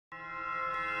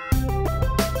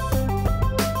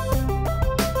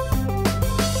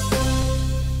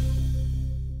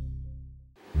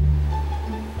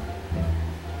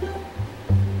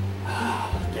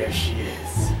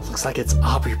looks like it's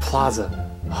Aubrey Plaza.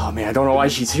 Oh man, I don't know why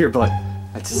she's here, but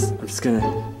I'm just gonna.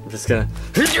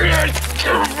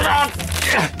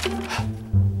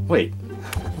 Wait,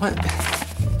 what?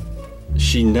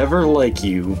 She never like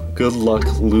you. Good luck,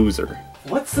 loser.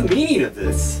 What's the meaning of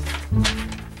this?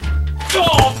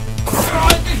 No!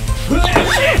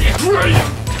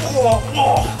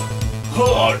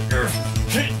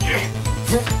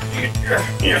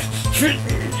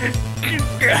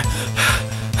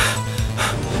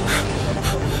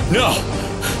 No!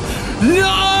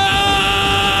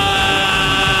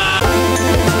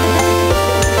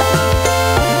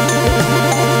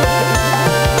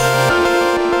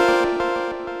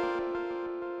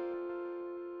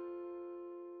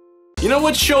 You know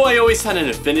what show I always had an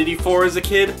affinity for as a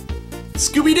kid?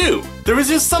 Scooby-Doo! There was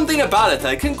just something about it that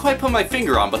I couldn't quite put my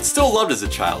finger on, but still loved as a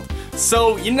child.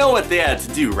 So, you know what they had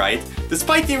to do, right?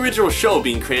 Despite the original show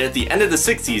being created at the end of the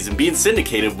 60s and being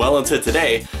syndicated well into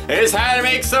today, they just had to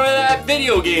make some of that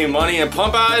video game money and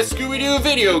pump out a Scooby-Doo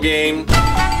video game.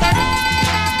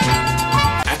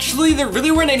 Actually, there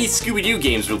really weren't any Scooby-Doo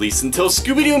games released until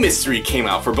Scooby-Doo Mystery came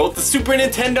out for both the Super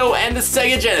Nintendo and the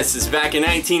Sega Genesis back in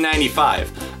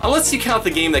 1995. Unless you count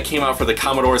the game that came out for the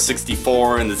Commodore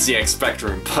 64 and the ZX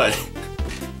Spectrum, but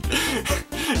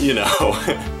you know.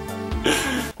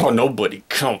 But nobody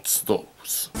counts those.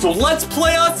 So let's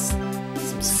play us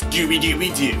some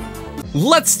Scooby-Dooby-Doo.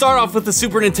 Let's start off with the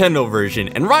Super Nintendo version,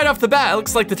 and right off the bat, it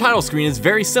looks like the title screen is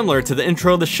very similar to the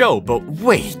intro of the show, but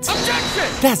wait.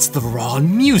 Objection! That's the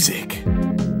wrong music.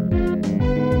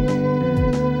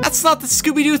 That's not the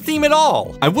Scooby-Doo theme at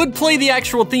all. I would play the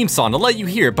actual theme song to let you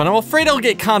hear it, but I'm afraid I'll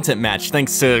get content matched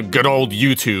thanks to good old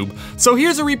YouTube. So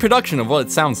here's a reproduction of what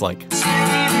it sounds like.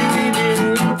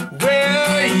 Scooby-Doo, where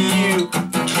are you?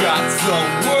 Got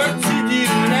some work to do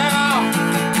now.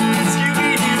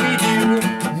 Scooby-Dooby-Doo,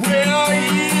 where are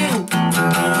you?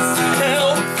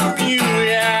 Help from you,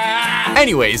 yeah.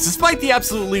 Anyways, despite the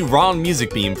absolutely wrong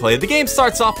music being played, the game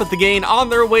starts off with the gang on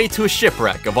their way to a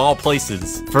shipwreck of all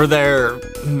places for their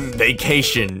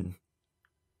vacation.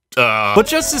 But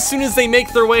just as soon as they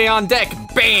make their way on deck,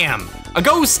 bam! A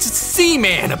ghost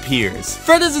Seaman appears.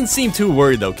 Fred doesn't seem too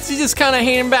worried though, cause he's just kinda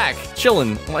hanging back,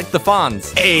 chilling, like the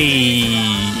Fonz.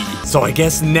 Ayy. So I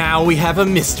guess now we have a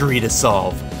mystery to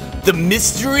solve. The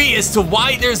mystery as to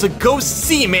why there's a ghost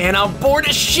Seaman on board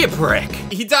a shipwreck.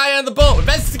 He died on the boat.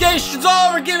 Investigation's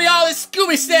over. Give me all this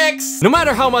Scooby sticks. No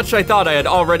matter how much I thought I had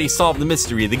already solved the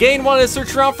mystery, the gang wanted to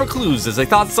search around for clues as I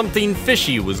thought something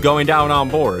fishy was going down on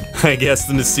board. I guess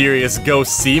the mysterious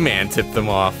ghost Seaman tipped them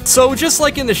off. So just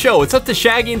like in the show, it's up to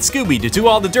Shaggy and Scooby to do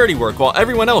all the dirty work while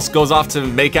everyone else goes off to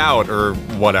make out or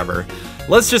whatever.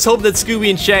 Let's just hope that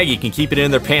Scooby and Shaggy can keep it in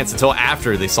their pants until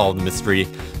after they solve the mystery.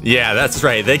 Yeah, that's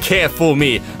right, they can't fool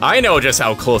me. I know just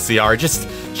how close they are, just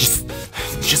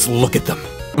look at them.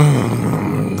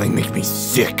 They make me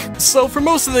sick. So for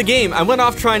most of the game, I went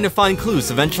off trying to find clues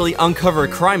to eventually uncover a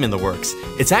crime in the works.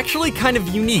 It's actually kind of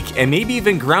unique and maybe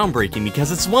even groundbreaking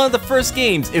because it's one of the first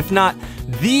games, if not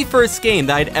the first game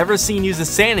that I'd ever seen use a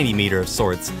sanity meter of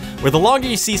sorts, where the longer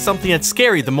you see something that's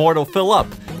scary, the more it'll fill up.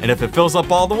 And if it fills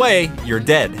up all the way, you're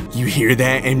dead. You hear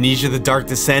that, Amnesia the Dark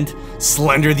Descent?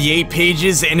 Slender the 8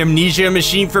 Pages, and Amnesia a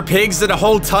Machine for Pigs, and a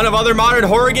whole ton of other modern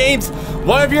horror games?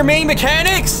 One of your main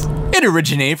mechanics? It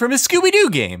originated from a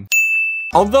Scooby-Doo game.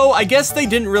 Although, I guess they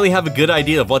didn't really have a good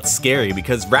idea of what's scary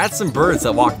because rats and birds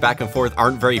that walk back and forth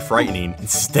aren't very frightening.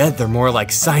 Instead, they're more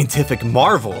like scientific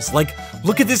marvels. Like,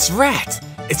 look at this rat.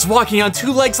 It's walking on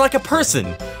 2 legs like a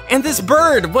person. And this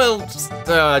bird, well,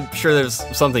 I'm sure there's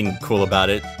something cool about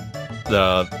it.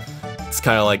 It's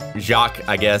kind of like Jacques,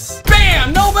 I guess.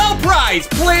 BAM! Nobel Prize,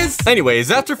 please! Anyways,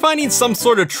 after finding some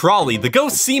sort of trolley, the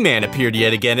ghost Seaman appeared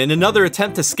yet again in another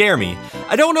attempt to scare me.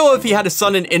 I don't know if he had a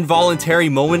sudden involuntary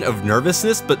moment of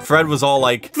nervousness, but Fred was all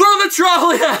like, throw the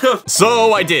trolley at him!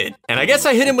 So I did. And I guess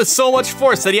I hit him with so much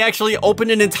force that he actually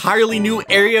opened an entirely new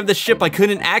area of the ship I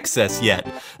couldn't access yet.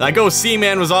 That ghost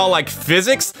Seaman was all like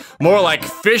physics, more like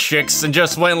physics, and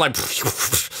just went like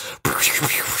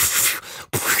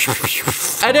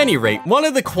At any rate, one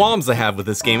of the qualms I have with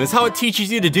this game is how it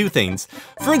teaches you to do things.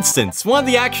 For instance, one of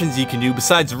the actions you can do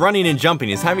besides running and jumping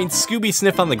is having Scooby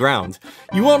sniff on the ground.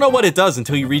 You won't know what it does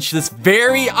until you reach this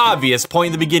very obvious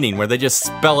point in the beginning where they just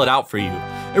spell it out for you.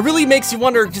 It really makes you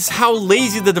wonder just how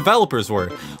lazy the developers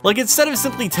were. Like, instead of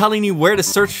simply telling you where to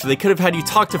search, they could have had you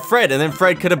talk to Fred, and then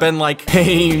Fred could have been like,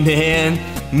 hey man,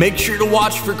 make sure to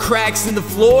watch for cracks in the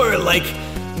floor, like,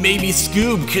 maybe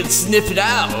Scoob could sniff it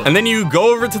out. And then you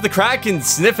go over to the crack and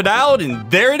sniff it out, and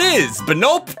there it is. But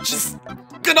nope, just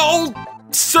good old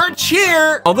Search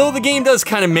here! Although the game does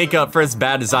kind of make up for its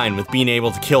bad design with being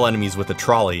able to kill enemies with a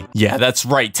trolley. Yeah, that's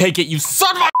right, take it, you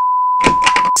son of a—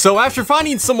 So after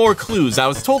finding some more clues, I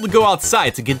was told to go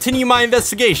outside to continue my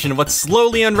investigation of what's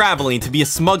slowly unraveling to be a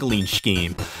smuggling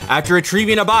scheme. After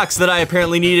retrieving a box that I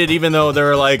apparently needed, even though there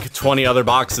were like 20 other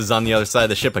boxes on the other side of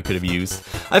the ship I could have used,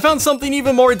 I found something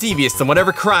even more devious than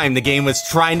whatever crime the game was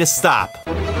trying to stop.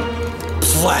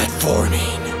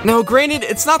 Platforming. Now, granted,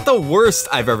 it's not the worst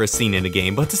I've ever seen in a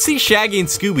game, but to see Shaggy and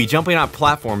Scooby jumping on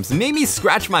platforms made me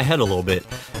scratch my head a little bit.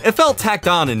 It felt tacked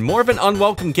on and more of an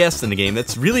unwelcome guest in a game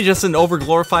that's really just an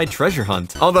overglorified treasure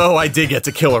hunt. Although I did get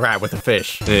to kill a rat with a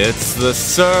fish. It's the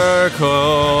circle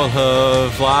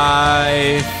of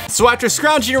life. So after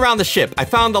scrounging around the ship, I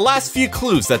found the last few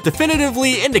clues that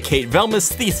definitively indicate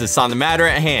Velma's thesis on the matter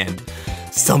at hand.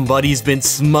 Somebody's been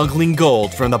smuggling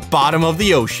gold from the bottom of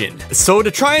the ocean. So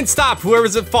to try and stop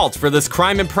whoever's at fault for this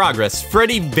crime in progress,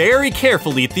 Freddy very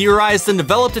carefully theorized and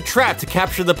developed a trap to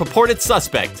capture the purported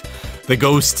suspect, the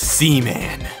Ghost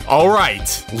Seaman. All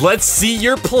right, let's see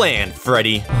your plan,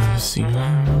 Freddy.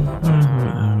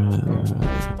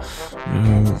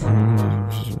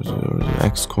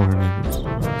 X coordinate,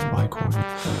 Y coordinate.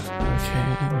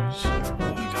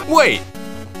 Okay. Wait,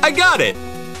 I got it.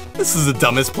 This is the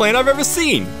dumbest plan I've ever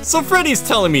seen. So Freddy's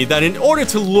telling me that in order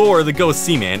to lure the Ghost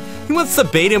Seaman, he wants to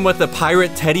bait him with a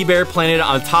pirate teddy bear planted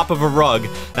on top of a rug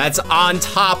that's on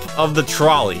top of the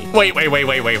trolley. Wait.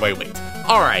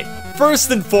 All right,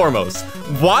 first and foremost,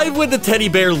 why would the teddy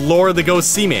bear lure the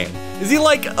Ghost Seaman? Is he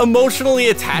like emotionally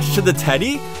attached to the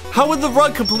teddy? How would the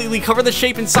rug completely cover the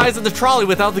shape and size of the trolley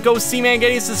without the Ghost Seaman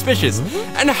getting suspicious?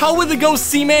 And how would the Ghost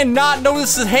Seaman not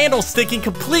notice his handle sticking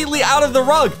completely out of the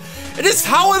rug? It is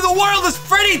how in the world does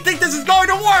Freddy think this is going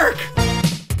to work?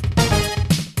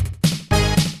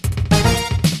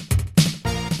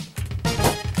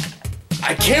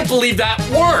 I can't believe that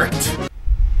worked!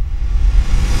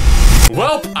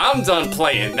 Well, I'm done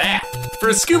playing that. For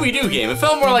a Scooby-Doo game, it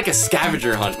felt more like a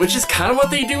scavenger hunt, which is kind of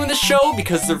what they do in the show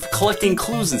because they're collecting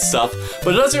clues and stuff,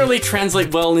 but it doesn't really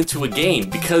translate well into a game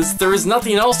because there is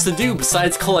nothing else to do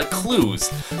besides collect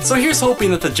clues. So here's hoping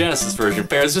that the Genesis version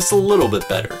fares just a little bit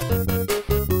better.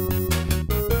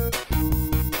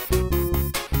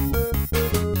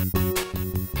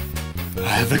 I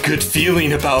have a good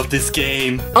feeling about this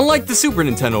game. Unlike the Super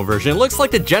Nintendo version, it looks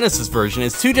like the Genesis version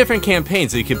has two different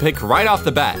campaigns that you can pick right off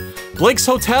the bat. Blake's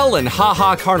Hotel and Ha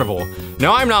Ha Carnival.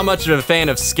 Now, I'm not much of a fan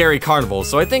of scary carnivals,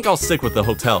 so I think I'll stick with the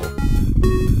hotel.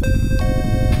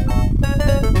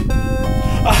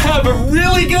 I have a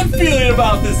really good feeling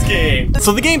about this game.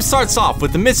 So the game starts off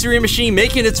with the mystery machine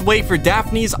making its way for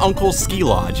Daphne's uncle's ski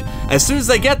lodge. As soon as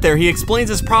they get there, he explains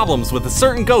his problems with a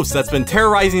certain ghost that's been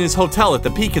terrorizing his hotel at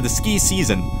the peak of the ski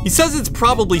season. He says it's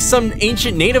probably some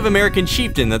ancient Native American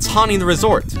chieftain that's haunting the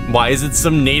resort. Why is it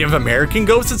some Native American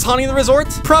ghost that's haunting the resort?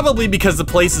 Probably because the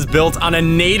place is built on a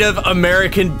Native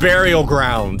American burial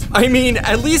ground. I mean,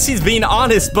 at least he's being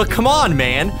honest, but come on,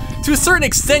 man. To a certain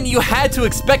extent, you had to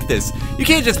expect this. You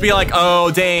can't just be like,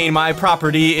 oh, Dane, my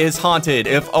property is haunted.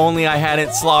 If only I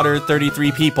hadn't slaughtered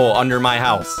 33 people under my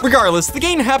house. Regardless, the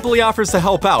game happily offers to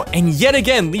help out, and yet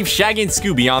again leaves Shaggy and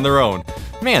Scooby on their own.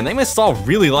 Man, they must all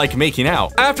really like making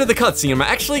out. After the cutscene, I'm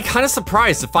actually kind of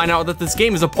surprised to find out that this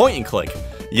game is a point and click.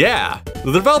 Yeah,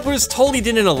 the developers totally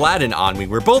did an Aladdin on me,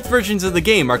 where both versions of the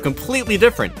game are completely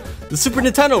different. The Super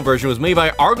Nintendo version was made by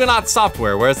Argonaut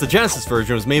Software, whereas the Genesis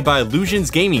version was made by Illusions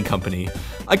Gaming Company.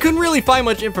 I couldn't really find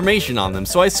much information on them,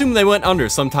 so I assume they went under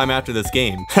sometime after this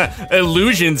game.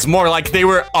 Illusions, more like they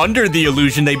were under the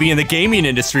illusion they'd be in the gaming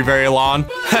industry very long.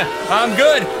 I'm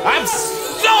good, I'm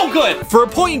so good! For a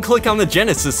point and click on the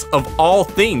Genesis, of all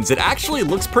things, it actually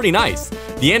looks pretty nice.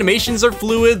 The animations are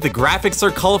fluid, the graphics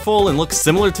are colorful, and look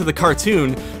similar to the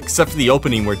cartoon, except for the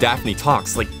opening where Daphne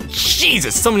talks. Like,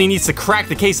 Jesus, somebody needs to crack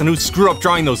the case on who screwed up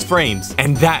drawing those frames.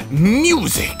 And that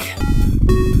music!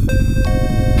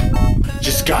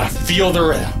 Just gotta feel the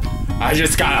rhythm. I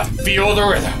just gotta feel the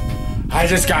rhythm. I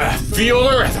just gotta feel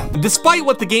the rhythm. Despite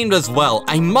what the game does well,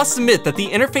 I must admit that the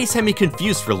interface had me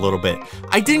confused for a little bit.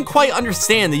 I didn't quite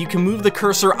understand that you can move the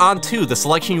cursor onto the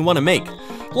selection you want to make.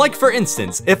 Like for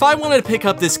instance, if I wanted to pick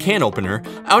up this can opener,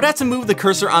 I would have to move the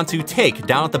cursor onto take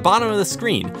down at the bottom of the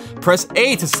screen, press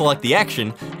A to select the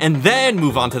action, and then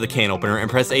move onto the can opener and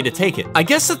press A to take it. I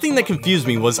guess the thing that confused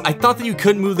me was I thought that you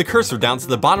couldn't move the cursor down to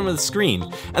the bottom of the screen,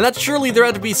 and that surely there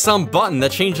had to be some button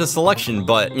that changed the selection,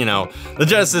 but you know, the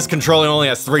Genesis controller only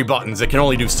has 3 buttons, it can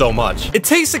only do so much. It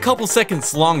takes a couple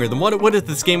seconds longer than what it would if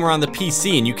this game were on the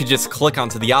PC and you could just click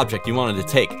onto the object you wanted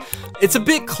to take. It's a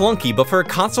bit clunky, but for a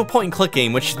console point and click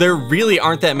game, which which there really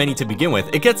aren't that many to begin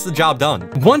with, it gets the job done.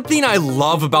 One thing I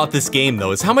love about this game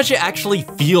though is how much it actually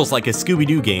feels like a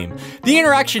Scooby-Doo game. The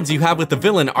interactions you have with the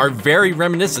villain are very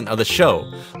reminiscent of the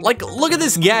show. Like, look at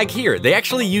this gag here. They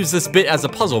actually use this bit as a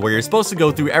puzzle where you're supposed to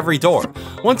go through every door.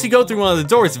 Once you go through one of the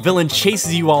doors, the villain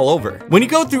chases you all over. When you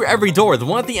go through every door, the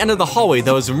one at the end of the hallway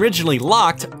that was originally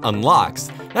locked unlocks.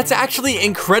 That's actually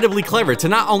incredibly clever to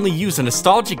not only use a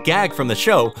nostalgic gag from the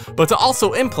show, but to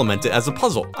also implement it as a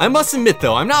puzzle. I must admit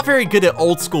though, I'm not very good at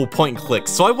old school point and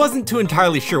clicks, so I wasn't too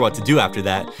entirely sure what to do after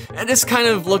that. I just kind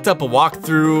of looked up a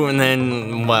walkthrough and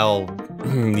then, well,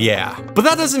 yeah. But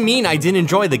that doesn't mean I didn't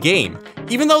enjoy the game.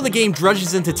 Even though the game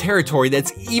drudges into territory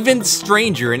that's even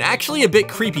stranger and actually a bit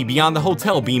creepy beyond the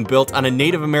hotel being built on a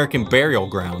Native American burial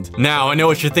ground. Now, I know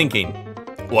what you're thinking.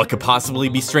 What could possibly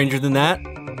be stranger than that?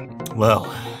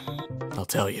 Well, I'll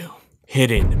tell you.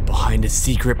 Hidden behind a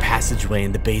secret passageway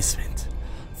in the basement,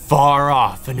 far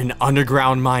off in an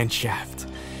underground mine shaft,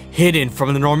 hidden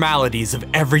from the normalities of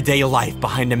everyday life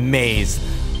behind a maze,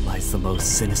 lies the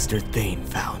most sinister thing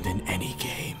found in any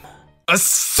game. A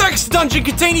sex dungeon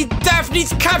containing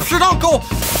Daphne's captured uncle!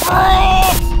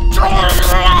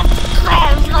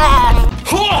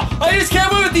 I just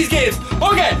can't win with these games!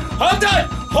 Okay, I'm done!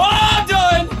 I'm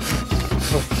done!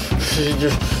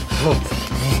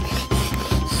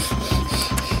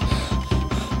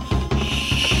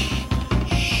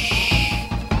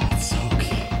 It's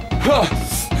okay.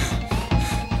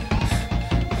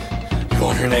 You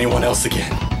won't hurt anyone else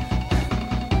again.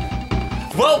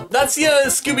 Well, that's the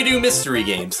Scooby-Doo mystery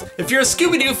games. If you're a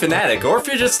Scooby-Doo fanatic, or if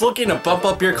you're just looking to bump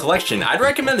up your collection, I'd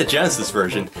recommend the Genesis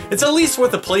version. It's at least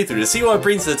worth a playthrough to see what it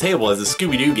brings to the table as a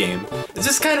Scooby-Doo game. It's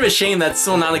just kind of a shame that's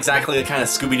still not exactly the kind of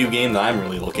Scooby-Doo game that I'm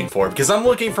really looking for, because I'm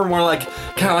looking for more like,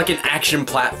 kind of like an action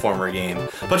platformer game.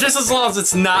 But just as long as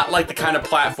it's not like the kind of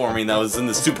platforming that was in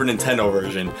the Super Nintendo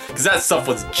version, because that stuff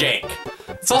was jank.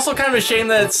 It's also kind of a shame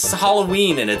that it's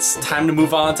Halloween and it's time to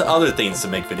move on to other things to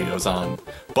make videos on.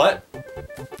 But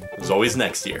there's always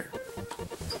next year.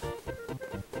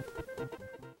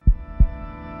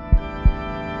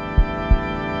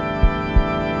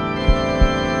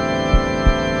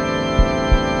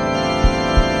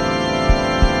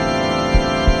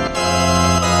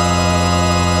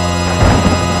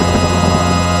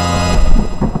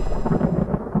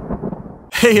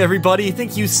 Hey everybody,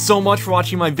 thank you so much for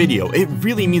watching my video. It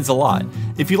really means a lot.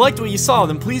 If you liked what you saw,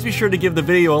 then please be sure to give the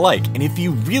video a like, and if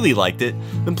you really liked it,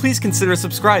 then please consider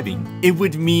subscribing. It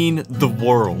would mean the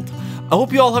world. I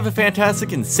hope you all have a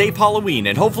fantastic and safe Halloween,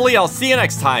 and hopefully I'll see you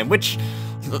next time, which,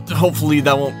 hopefully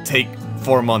that won't take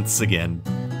 4 months again.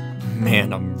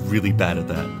 Man, I'm really bad at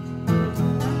that.